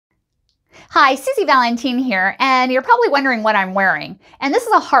Hi, Susie Valentine here, and you're probably wondering what I'm wearing. And this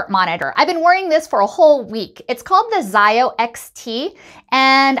is a heart monitor. I've been wearing this for a whole week. It's called the Zio XT,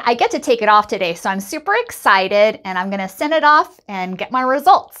 and I get to take it off today, so I'm super excited, and I'm gonna send it off and get my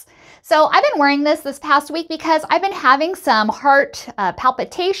results. So I've been wearing this past week because I've been having some heart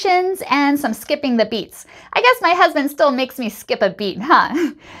palpitations and some skipping the beats. I guess my husband still makes me skip a beat,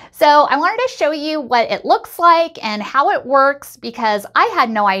 huh? So I wanted to show you what it looks like and how it works because I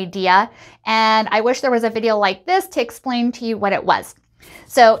had no idea, and I wish there was a video like this to explain to you what it was.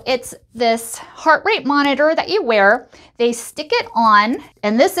 So it's this heart rate monitor that you wear. They stick it on,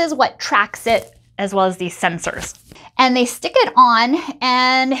 and this is what tracks it as well as these sensors. And they stick it on,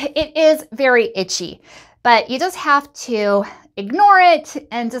 and it is very itchy, but you just have to ignore it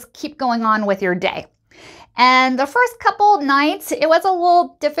and just keep going on with your day. And the first couple nights, it was a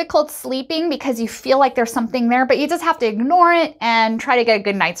little difficult sleeping because you feel like there's something there, but you just have to ignore it and try to get a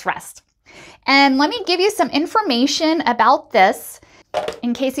good night's rest. And let me give you some information about this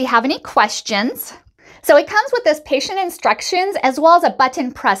in case you have any questions. So it comes with this patient instructions as well as a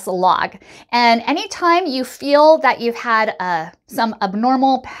button press log. And anytime you feel that you've had some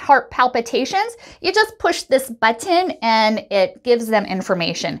abnormal heart palpitations, you just push this button and it gives them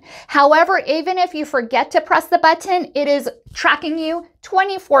information. However, even if you forget to press the button, it is tracking you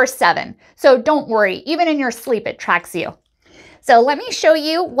 24/7. So don't worry, even in your sleep, it tracks you. So let me show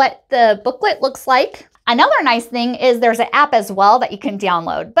you what the booklet looks like. Another nice thing is there's an app as well that you can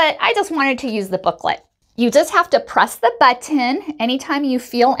download, but I just wanted to use the booklet. You just have to press the button anytime you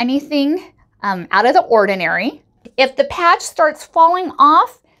feel anything out of the ordinary. If the patch starts falling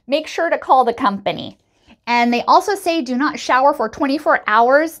off, make sure to call the company. And they also say do not shower for 24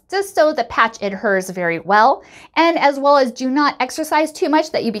 hours just so the patch adheres very well. And as well as do not exercise too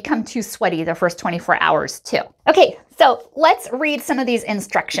much that you become too sweaty the first 24 hours too. Okay, so let's read some of these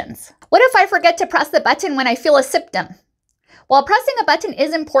instructions. What if I forget to press the button when I feel a symptom? While pressing a button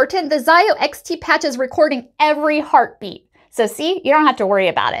is important, the Zio XT patch is recording every heartbeat. So see, you don't have to worry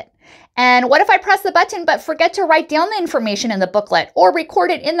about it. And what if I press the button but forget to write down the information in the booklet or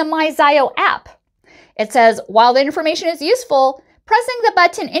record it in the My Zio app? It says, while the information is useful, pressing the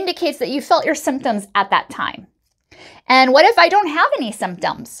button indicates that you felt your symptoms at that time. And what if I don't have any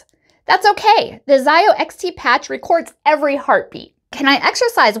symptoms? That's okay. The Zio XT patch records every heartbeat. Can I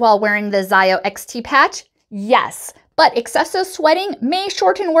exercise while wearing the Zio XT patch? Yes. But excessive sweating may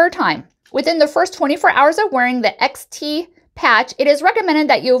shorten wear time. Within the first 24 hours of wearing the XT patch, it is recommended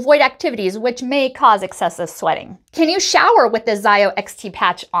that you avoid activities which may cause excessive sweating. Can you shower with the Zio XT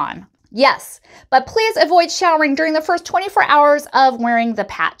patch on? Yes, but please avoid showering during the first 24 hours of wearing the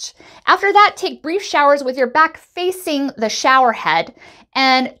patch. After that, take brief showers with your back facing the shower head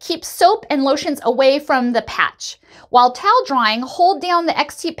and keep soap and lotions away from the patch. While towel drying, hold down the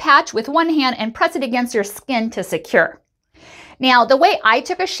XT patch with one hand and press it against your skin to secure. Now, the way I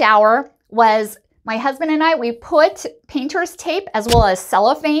took a shower was my husband and I, we put painter's tape as well as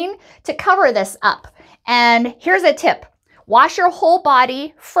cellophane to cover this up. And here's a tip. Wash your whole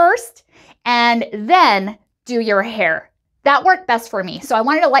body first and then do your hair. That worked best for me. So I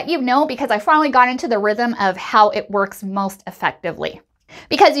wanted to let you know because I finally got into the rhythm of how it works most effectively.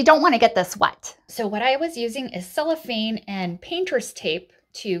 Because you don't want to get this wet. So what I was using is cellophane and painter's tape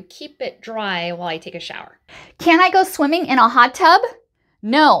to keep it dry while I take a shower. Can I go swimming in a hot tub?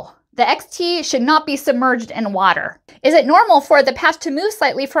 No, the XT should not be submerged in water. Is it normal for the patch to move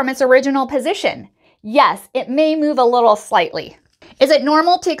slightly from its original position? Yes, it may move a little slightly. Is it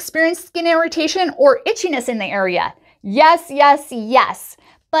normal to experience skin irritation or itchiness in the area? Yes, yes, yes.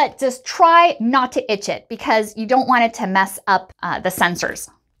 But just try not to itch it because you don't want it to mess up the sensors.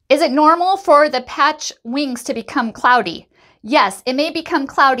 Is it normal for the patch wings to become cloudy? Yes, it may become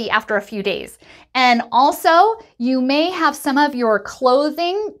cloudy after a few days. And also, you may have some of your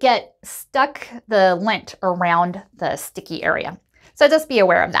clothing get stuck, the lint around the sticky area. So just be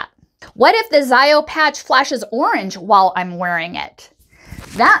aware of that. What if the Zio patch flashes orange while I'm wearing it?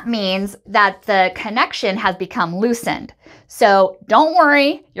 That means that the connection has become loosened. So don't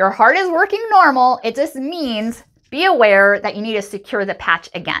worry, your heart is working normal. It just means be aware that you need to secure the patch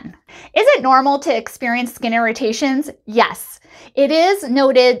again. Is it normal to experience skin irritations? Yes. It is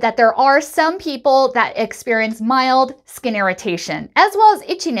noted that there are some people that experience mild skin irritation as well as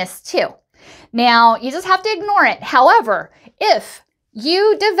itchiness too. Now, you just have to ignore it. However, if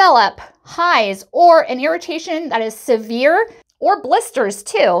you develop highs or an irritation that is severe or blisters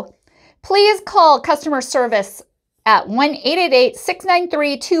too, please call customer service at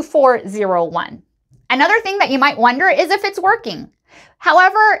 1-888-693-2401. Another thing that you might wonder is if it's working.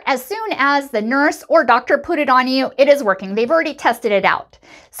 However, as soon as the nurse or doctor put it on you, it is working. They've already tested it out.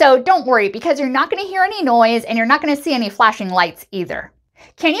 So don't worry, because you're not going to hear any noise and you're not going to see any flashing lights either.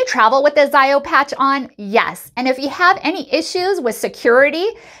 Can you travel with the Zio patch on? Yes. And if you have any issues with security,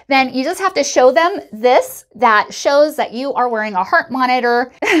 then you just have to show them this that shows that you are wearing a heart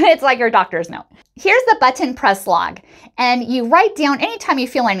monitor. It's like your doctor's note. Here's the button press log, and you write down anytime you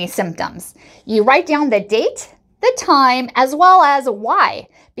feel any symptoms. You write down the date, the time, as well as why.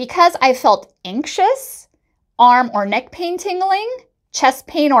 Because I felt anxious, arm or neck pain tingling, chest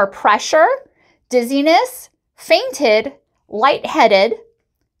pain or pressure, dizziness, fainted, lightheaded,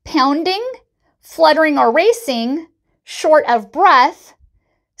 pounding, fluttering or racing, short of breath,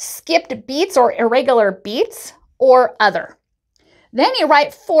 skipped beats or irregular beats, or other. Then you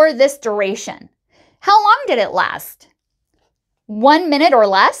write for this duration. How long did it last? 1 minute or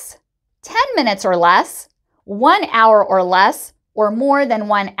less, 10 minutes or less, 1 hour or less, or more than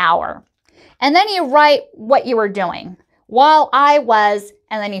 1 hour. And then you write what you were doing. While I was,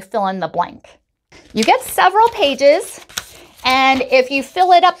 and then you fill in the blank. You get several pages, and if you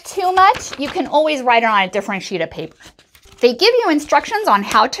fill it up too much, you can always write it on a different sheet of paper. They give you instructions on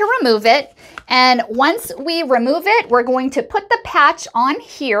how to remove it, and once we remove it, we're going to put the patch on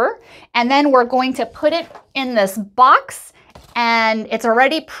here, and then we're going to put it in this box, and it's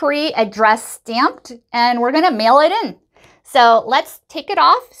already pre-address stamped, and we're gonna mail it in. So let's take it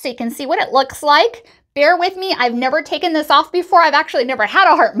off so you can see what it looks like. Bear with me, I've never taken this off before. I've actually never had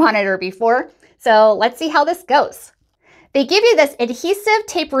a heart monitor before. So let's see how this goes. They give you this adhesive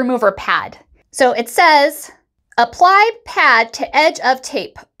tape remover pad. So it says, apply pad to edge of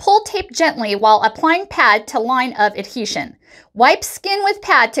tape. Pull tape gently while applying pad to line of adhesion. Wipe skin with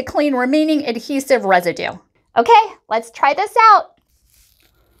pad to clean remaining adhesive residue. Okay, let's try this out.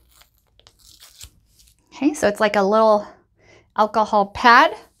 Okay, so it's like a little alcohol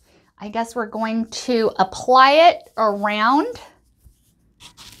pad. I guess we're going to apply it around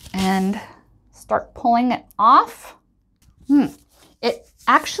and start pulling it off. It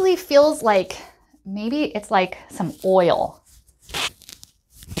actually feels like maybe it's like some oil.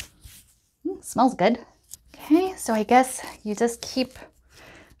 Smells good. Okay, so I guess you just keep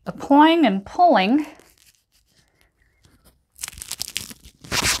applying and pulling.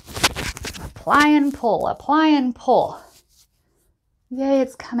 Apply and pull, apply and pull. Yay,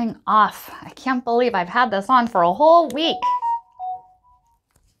 it's coming off. I can't believe I've had this on for a whole week.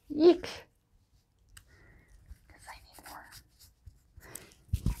 Eek. Because I need more.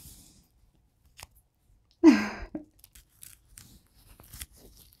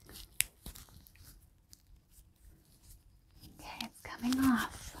 Okay, it's coming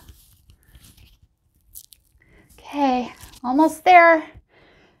off. Okay, almost there.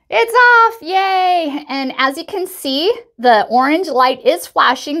 It's off, yay! And as you can see, the orange light is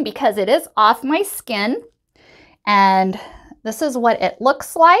flashing because it is off my skin. And this is what it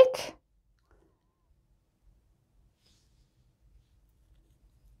looks like.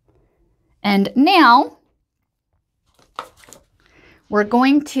 And now we're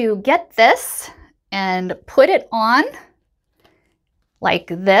going to get this and put it on like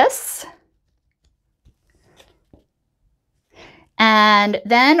this. And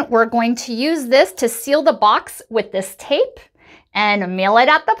then we're going to use this to seal the box with this tape and mail it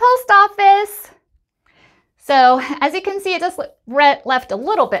at the post office. So as you can see, it just left a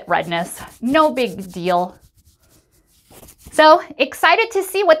little bit redness. No big deal. So excited to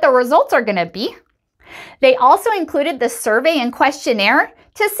see what the results are gonna be. They also included the survey and questionnaire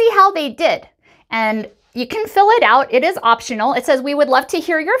to see how they did. And you can fill it out. It is optional. It says, we would love to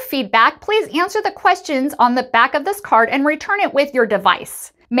hear your feedback. Please answer the questions on the back of this card and return it with your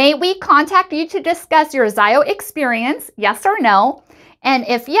device. May we contact you to discuss your Zio experience? Yes or no? And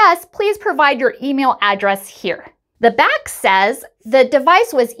if yes, please provide your email address here. The back says, the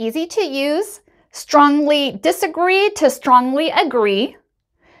device was easy to use, strongly disagree to strongly agree.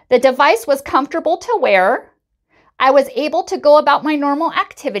 The device was comfortable to wear. I was able to go about my normal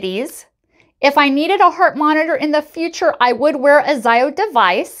activities. If I needed a heart monitor in the future, I would wear a Zio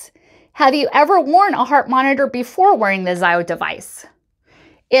device. Have you ever worn a heart monitor before wearing the Zio device?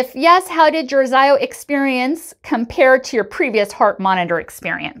 If yes, how did your Zio experience compare to your previous heart monitor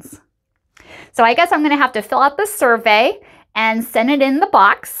experience? So I guess I'm gonna have to fill out the survey and send it in the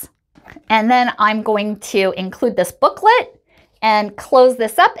box. And then I'm going to include this booklet and close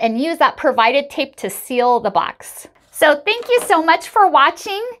this up and use that provided tape to seal the box. So thank you so much for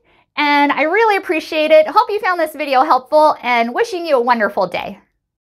watching. And I really appreciate it. Hope you found this video helpful and wishing you a wonderful day.